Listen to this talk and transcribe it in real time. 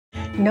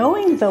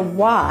Knowing the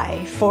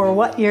why for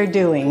what you're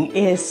doing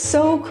is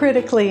so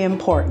critically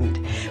important.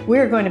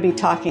 We're going to be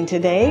talking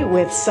today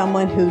with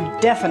someone who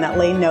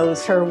definitely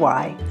knows her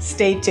why.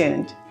 Stay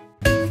tuned.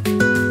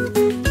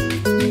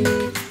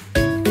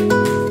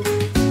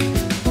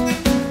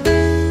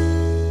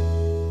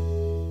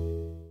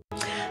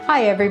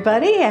 Hi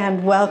everybody,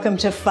 and welcome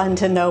to Fun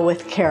to Know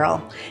with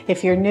Carol.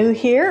 If you're new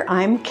here,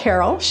 I'm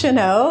Carol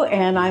Chenot,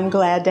 and I'm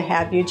glad to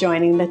have you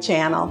joining the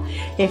channel.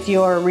 If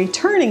you're a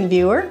returning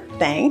viewer,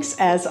 thanks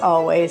as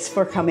always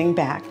for coming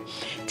back.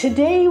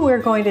 Today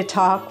we're going to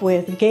talk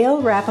with Gaye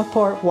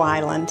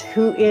Rappaport-Weiland,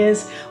 who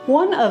is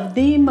one of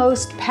the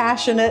most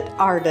passionate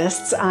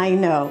artists I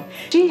know.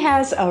 She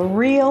has a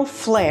real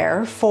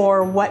flair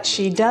for what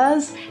she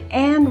does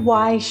and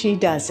why she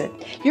does it.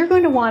 You're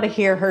going to want to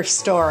hear her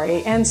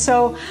story, and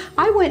so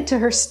I went to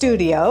her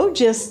studio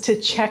just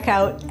to check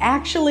out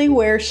actually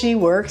where she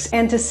works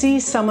and to see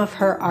some of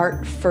her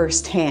art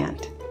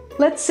firsthand.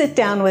 Let's sit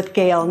down with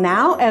Gayle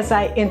now as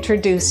I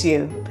introduce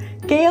you.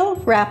 Gaye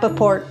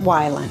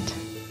Rappaport-Weiland.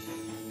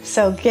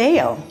 So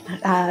Gayle,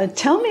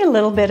 tell me a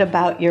little bit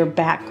about your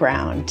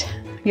background,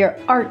 your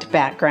art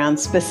background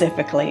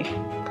specifically.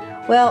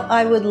 Well,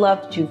 I would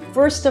love to.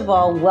 First of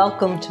all,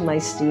 welcome to my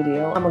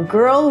studio. I'm a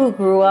girl who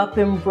grew up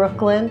in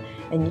Brooklyn,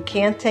 and you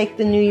can't take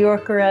the New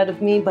Yorker out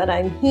of me, but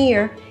I'm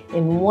here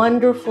in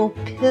wonderful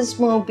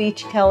Pismo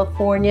Beach,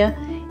 California,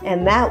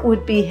 and that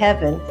would be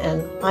heaven.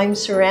 And I'm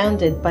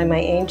surrounded by my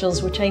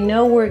angels, which I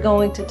know we're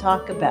going to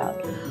talk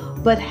about.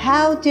 But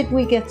how did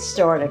we get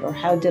started, or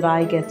how did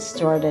I get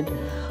started?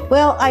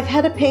 Well, I've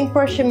had a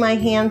paintbrush in my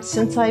hand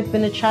since I've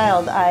been a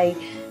child. I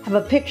have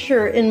a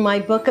picture in my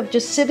book of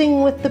just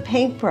sitting with the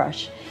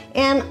paintbrush.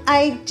 And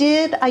I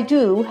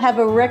do have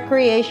a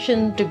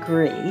recreation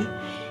degree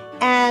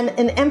and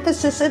an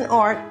emphasis in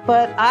art,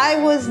 but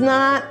I was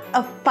not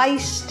a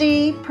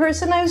feisty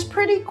person. I was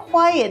pretty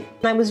quiet.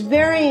 I was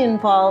very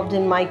involved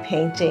in my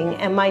painting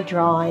and my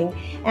drawing,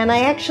 and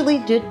I actually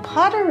did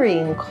pottery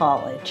in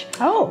college.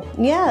 Oh.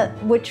 Yeah,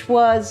 which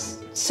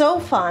was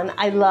so fun.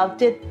 I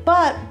loved it,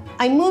 but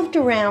I moved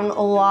around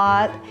a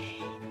lot,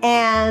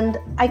 and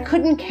I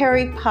couldn't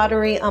carry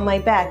pottery on my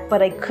back,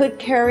 but I could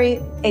carry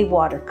a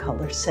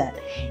watercolor set.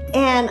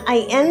 And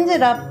I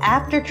ended up,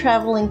 after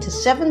traveling to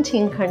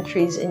 17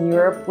 countries in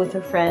Europe with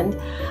a friend,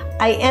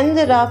 I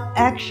ended up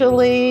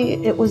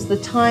actually, it was the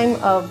time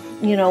of,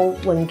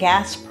 when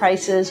gas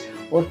prices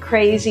were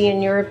crazy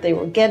in Europe, they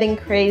were getting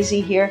crazy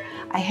here.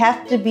 I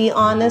have to be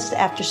honest,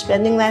 after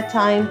spending that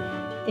time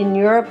in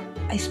Europe,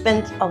 I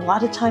spent a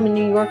lot of time in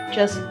New York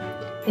just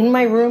in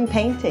my room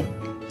painting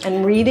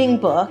and reading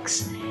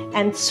books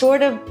and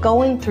sort of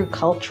going through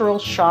cultural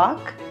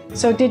shock.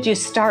 So did you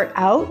start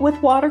out with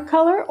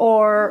watercolor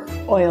or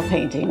oil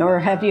painting, or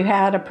have you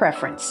had a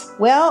preference?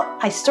 Well,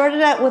 I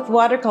started out with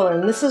watercolor,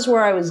 and this is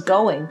where I was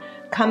going.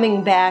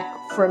 Coming back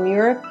from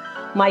Europe,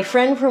 my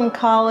friend from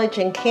college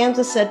in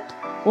Kansas said,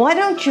 "Why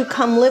don't you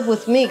come live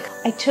with me?"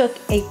 I took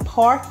a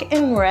park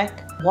and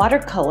rec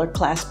watercolor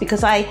class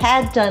because I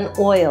had done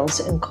oils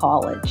in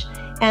college.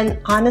 And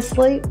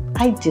honestly,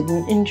 I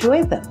didn't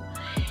enjoy them.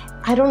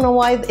 I don't know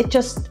why,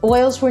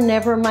 oils were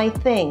never my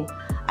thing.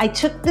 I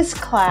took this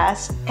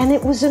class and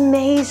it was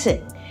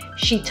amazing.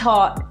 She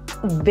taught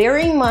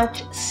very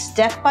much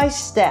step by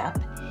step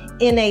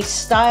in a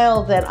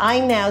style that I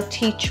now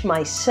teach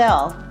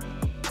myself.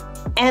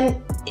 And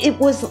it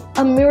was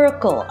a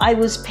miracle. I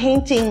was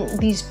painting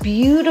these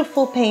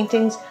beautiful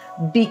paintings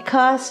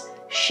because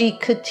she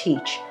could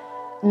teach.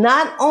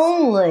 Not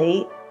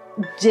only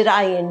did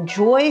I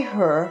enjoy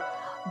her,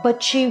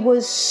 but she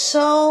was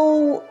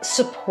so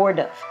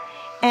supportive.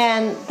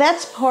 And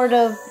that's part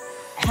of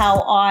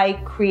how I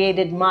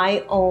created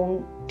my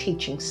own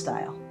teaching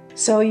style.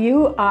 So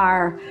you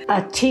are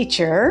a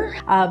teacher,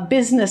 a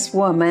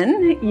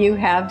businesswoman. You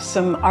have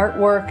some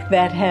artwork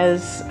that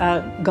has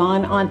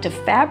gone onto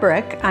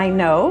fabric, I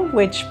know,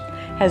 which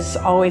has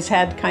always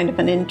had kind of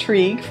an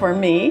intrigue for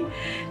me.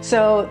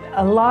 So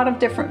a lot of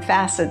different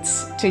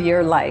facets to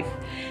your life.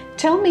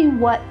 Tell me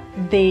what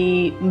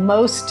the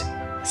most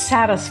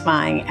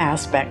satisfying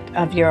aspect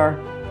of your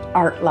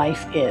art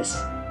life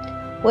is.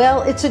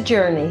 Well, it's a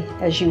journey,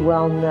 as you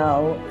well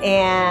know,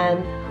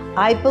 and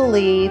I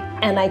believe,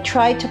 and I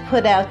try to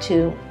put out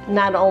to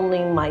not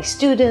only my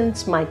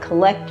students, my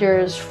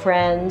collectors,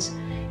 friends,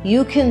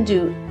 you can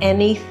do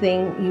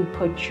anything you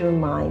put your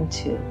mind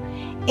to.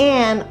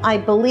 And I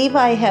believe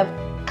I have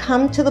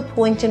come to the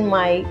point in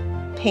my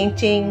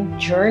painting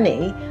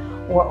journey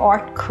or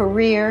art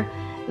career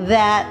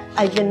that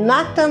I've been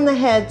knocked on the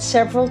head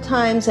several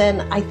times,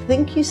 and I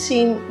think you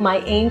see my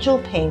angel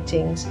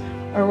paintings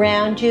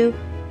around you.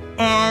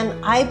 And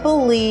I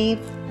believe,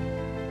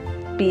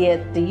 be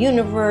it the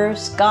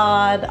universe,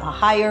 God, a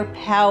higher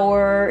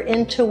power,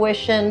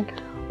 intuition,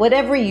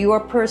 whatever your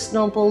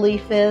personal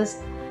belief is,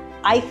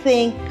 I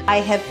think I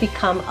have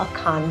become a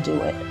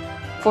conduit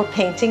for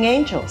painting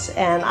angels.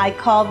 And I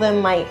call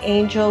them my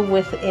angel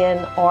within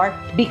art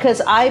because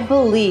I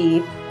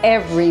believe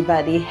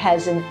everybody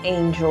has an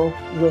angel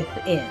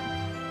within.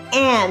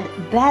 And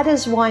that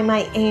is why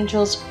my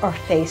angels are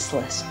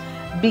faceless.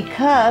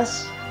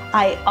 because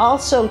I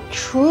also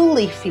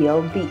truly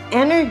feel the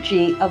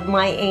energy of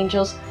my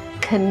angels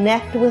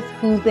connect with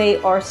who they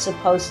are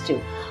supposed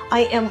to.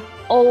 I am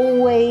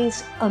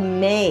always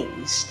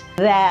amazed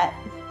that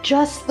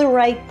just the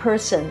right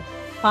person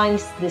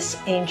finds this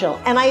angel.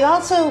 And I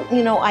also,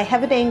 I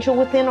have an angel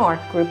within art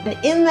group.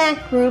 In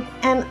that group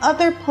and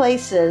other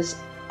places,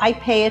 I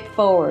pay it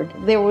forward.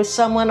 There was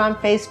someone on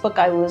Facebook,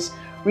 I was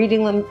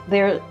reading them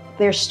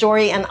their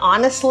story, and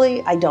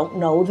honestly, I don't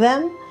know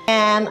them.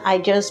 And I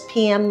just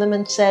PM'd them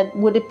and said,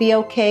 would it be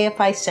okay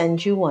if I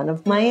send you one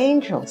of my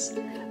angels?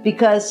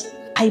 Because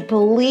I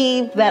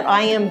believe that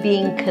I am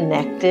being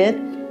connected,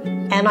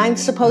 and I'm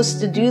supposed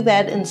to do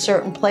that in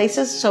certain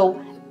places. So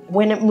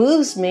when it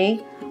moves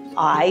me,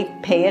 I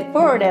pay it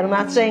forward. And I'm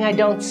not saying I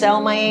don't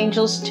sell my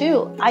angels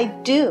too. I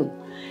do.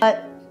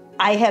 But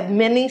I have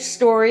many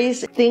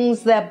stories,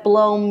 things that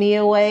blow me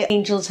away.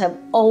 Angels have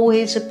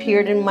always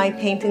appeared in my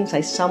paintings.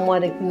 I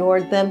somewhat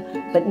ignored them,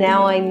 but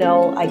now I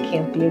know I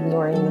can't be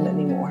ignoring them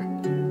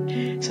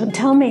anymore. So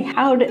tell me,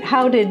 how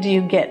did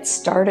you get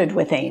started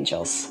with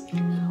angels?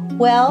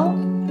 Well,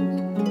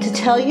 to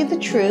tell you the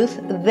truth,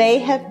 they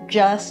have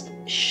just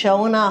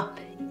shown up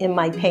in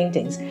my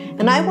paintings.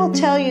 And I will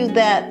tell you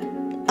that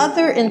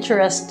other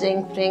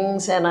interesting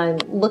things, and I'm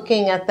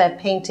looking at that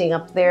painting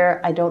up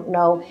there. I don't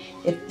know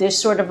if there's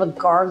sort of a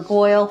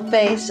gargoyle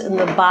face in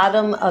the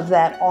bottom of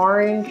that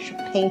orange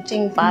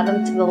painting,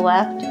 bottom to the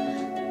left.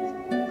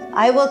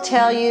 I will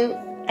tell you,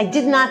 I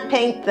did not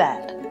paint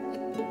that.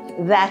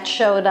 That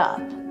showed up.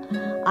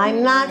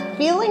 I'm not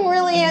feeling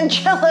really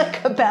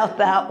angelic about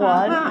that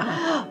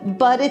one,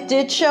 but it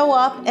did show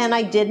up and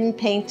I didn't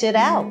paint it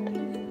out.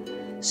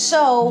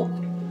 So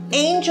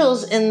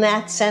angels in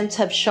that sense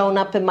have shown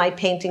up in my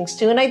paintings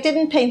too, and I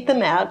didn't paint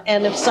them out,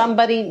 and if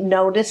somebody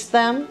noticed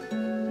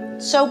them,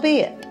 so be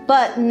it.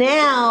 But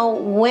now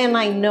when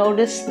I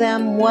notice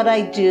them, what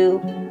I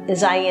do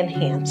is I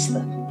enhance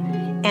them,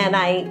 and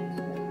I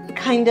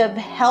kind of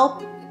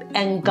help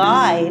and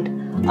guide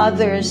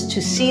others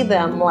to see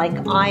them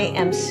like I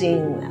am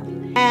seeing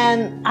them.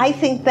 And I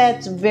think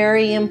that's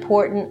very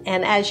important,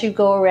 and as you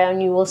go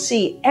around you will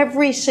see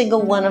every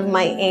single one of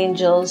my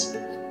angels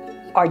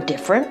are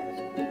different.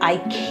 I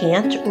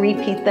can't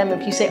repeat them.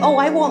 If you say, oh,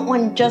 I want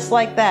one just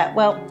like that,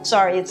 well,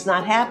 sorry, it's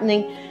not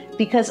happening,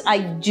 because I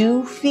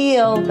do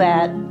feel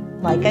that,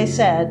 like I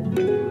said,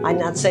 I'm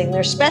not saying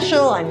they're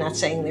special, I'm not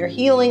saying they're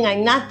healing,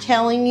 I'm not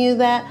telling you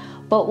that,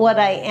 but what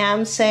I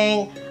am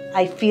saying,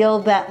 I feel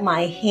that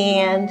my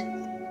hand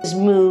is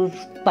moved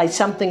by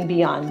something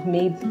beyond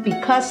me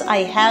because I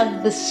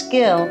have the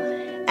skill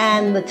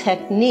and the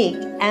technique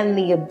and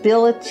the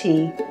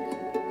ability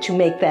to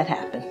make that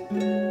happen.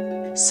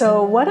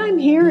 So what I'm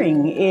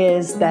hearing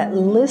is that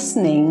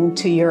listening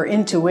to your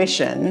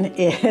intuition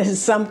is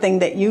something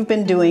that you've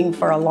been doing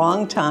for a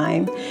long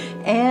time,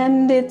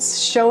 and it's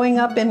showing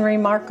up in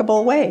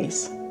remarkable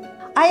ways.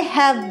 I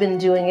have been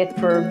doing it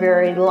for a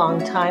very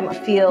long time. I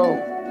feel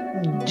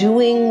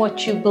doing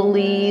what you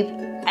believe,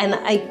 and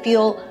I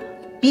feel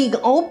being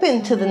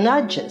open to the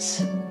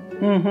nudges,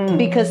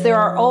 because there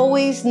are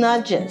always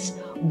nudges,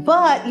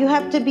 but you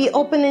have to be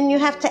open and you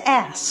have to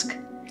ask.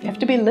 You have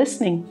to be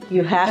listening.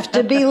 You have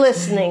to be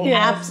listening,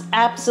 Yes.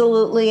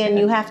 Absolutely, and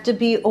you have to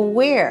be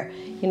aware.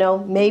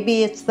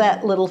 Maybe it's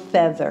that little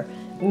feather.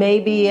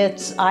 Maybe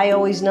it's, I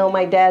always know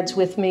my dad's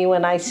with me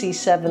when I see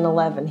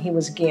 7-Eleven. He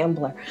was a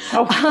gambler.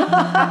 Oh.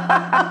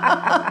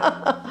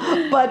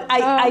 But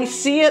I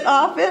see it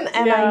often,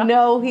 and I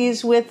know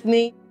he's with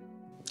me.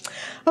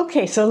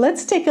 Okay, so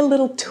let's take a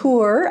little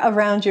tour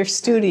around your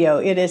studio.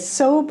 It is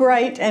so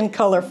bright and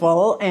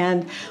colorful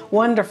and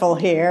wonderful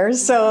here.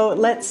 So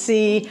let's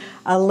see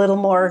a little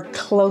more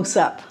close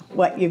up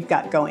what you've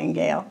got going,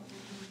 Gayle.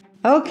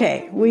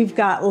 Okay, we've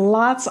got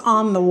lots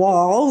on the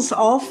walls,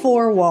 all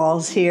 4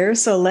 walls here.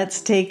 So let's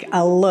take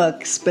a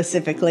look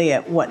specifically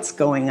at what's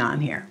going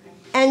on here.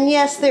 And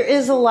yes, there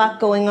is a lot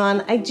going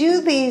on. I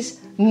do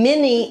these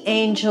mini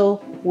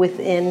angel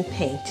within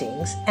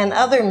paintings and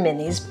other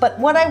minis, but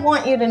what I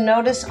want you to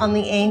notice on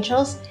the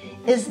angels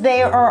is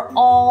they are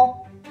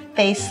all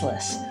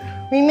faceless.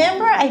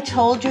 Remember I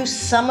told you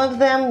some of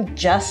them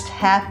just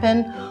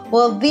happen?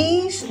 Well,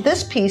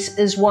 this piece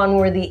is one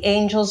where the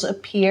angels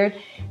appeared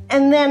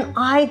and then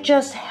I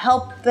just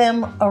helped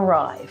them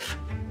arrive.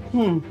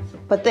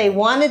 But they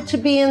wanted to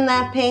be in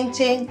that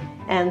painting,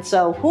 and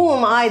so who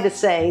am I to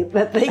say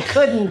that they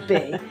couldn't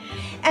be?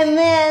 And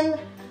then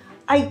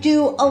I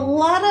do a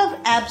lot of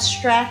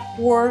abstract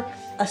work,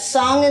 a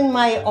song in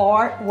my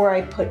art where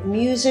I put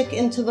music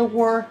into the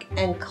work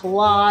and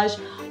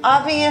collage.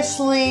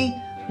 Obviously,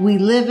 we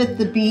live at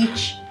the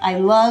beach. I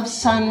love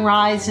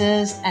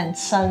sunrises and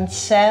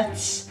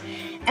sunsets.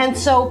 And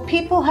so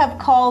people have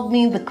called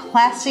me the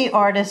classy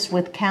artist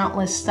with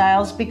countless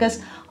styles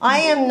because I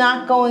am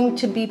not going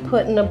to be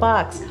put in a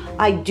box.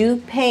 I do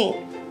paint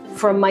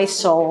from my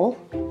soul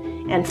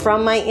and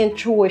from my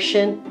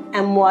intuition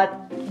and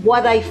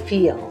what I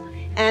feel.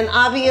 And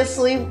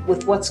obviously,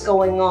 with what's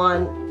going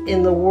on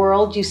in the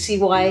world, you see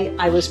why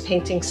I was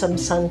painting some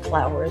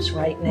sunflowers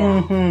right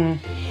now.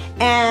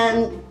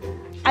 And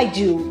I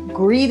do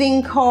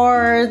greeting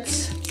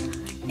cards,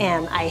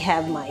 and I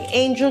have my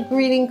angel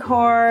greeting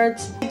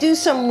cards. I do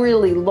some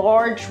really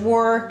large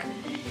work.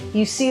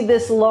 You see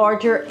this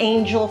larger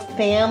angel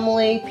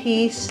family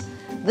piece.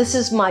 This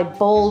is my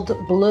Bold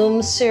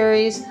Bloom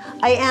series.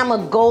 I am a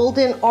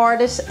golden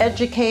artist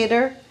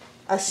educator,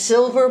 a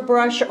silver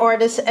brush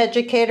artist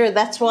educator.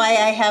 That's why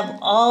I have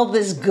all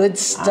this good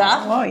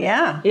stuff. Oh,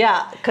 yeah.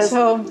 Yeah.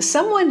 So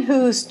someone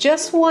who's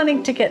just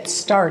wanting to get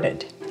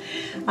started,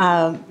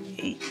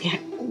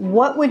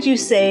 what would you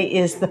say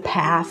is the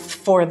path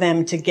for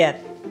them to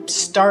get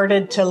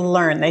started to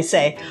learn? They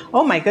say,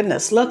 oh my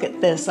goodness, look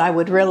at this. I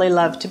would really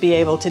love to be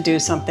able to do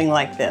something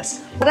like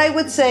this. What I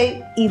would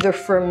say, either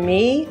for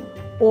me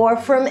or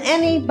from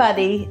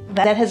anybody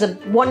that has a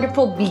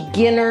wonderful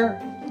beginner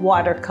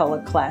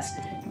watercolor class.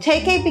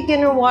 Take a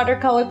beginner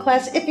watercolor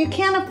class. If you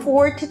can't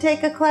afford to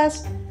take a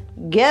class,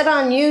 get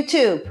on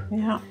YouTube.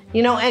 Yeah.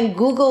 You know, and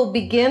Google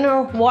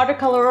beginner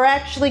watercolor, or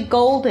actually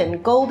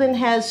Golden. Golden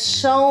has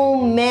so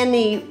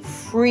many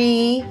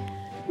free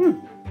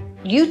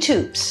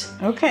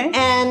YouTubes. Okay.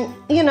 And,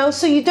 you know,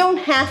 so you don't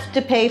have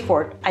to pay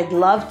for it. I'd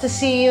love to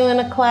see you in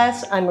a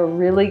class. I'm a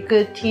really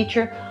good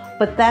teacher,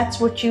 but that's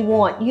what you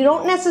want. You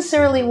don't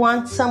necessarily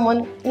want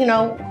someone, you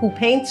know, who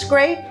paints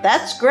great.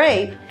 That's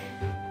great,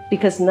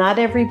 because not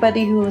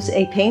everybody who's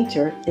a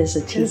painter is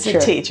a teacher. Is a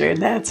teacher.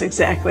 That's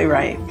exactly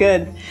right.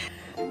 Good.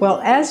 Well,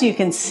 as you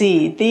can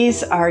see,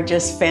 these are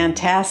just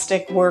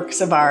fantastic works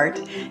of art,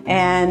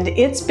 and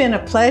it's been a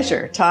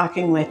pleasure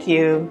talking with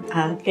you,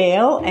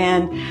 Gayle,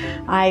 and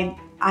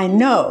I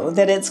know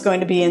that it's going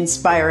to be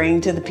inspiring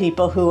to the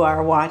people who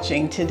are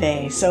watching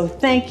today. So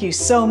thank you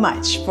so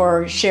much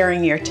for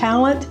sharing your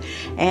talent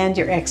and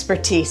your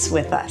expertise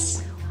with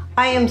us.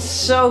 I am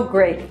so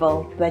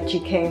grateful that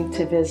you came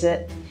to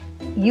visit.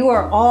 You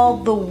are all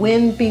the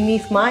wind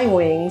beneath my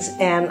wings,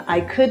 and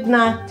I could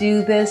not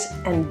do this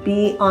and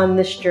be on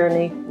this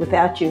journey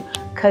without you,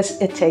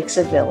 because it takes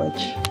a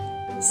village.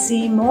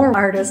 See more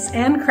artists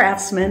and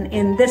craftsmen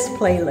in this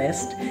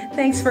playlist.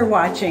 Thanks for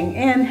watching,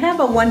 and have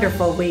a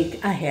wonderful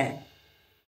week ahead.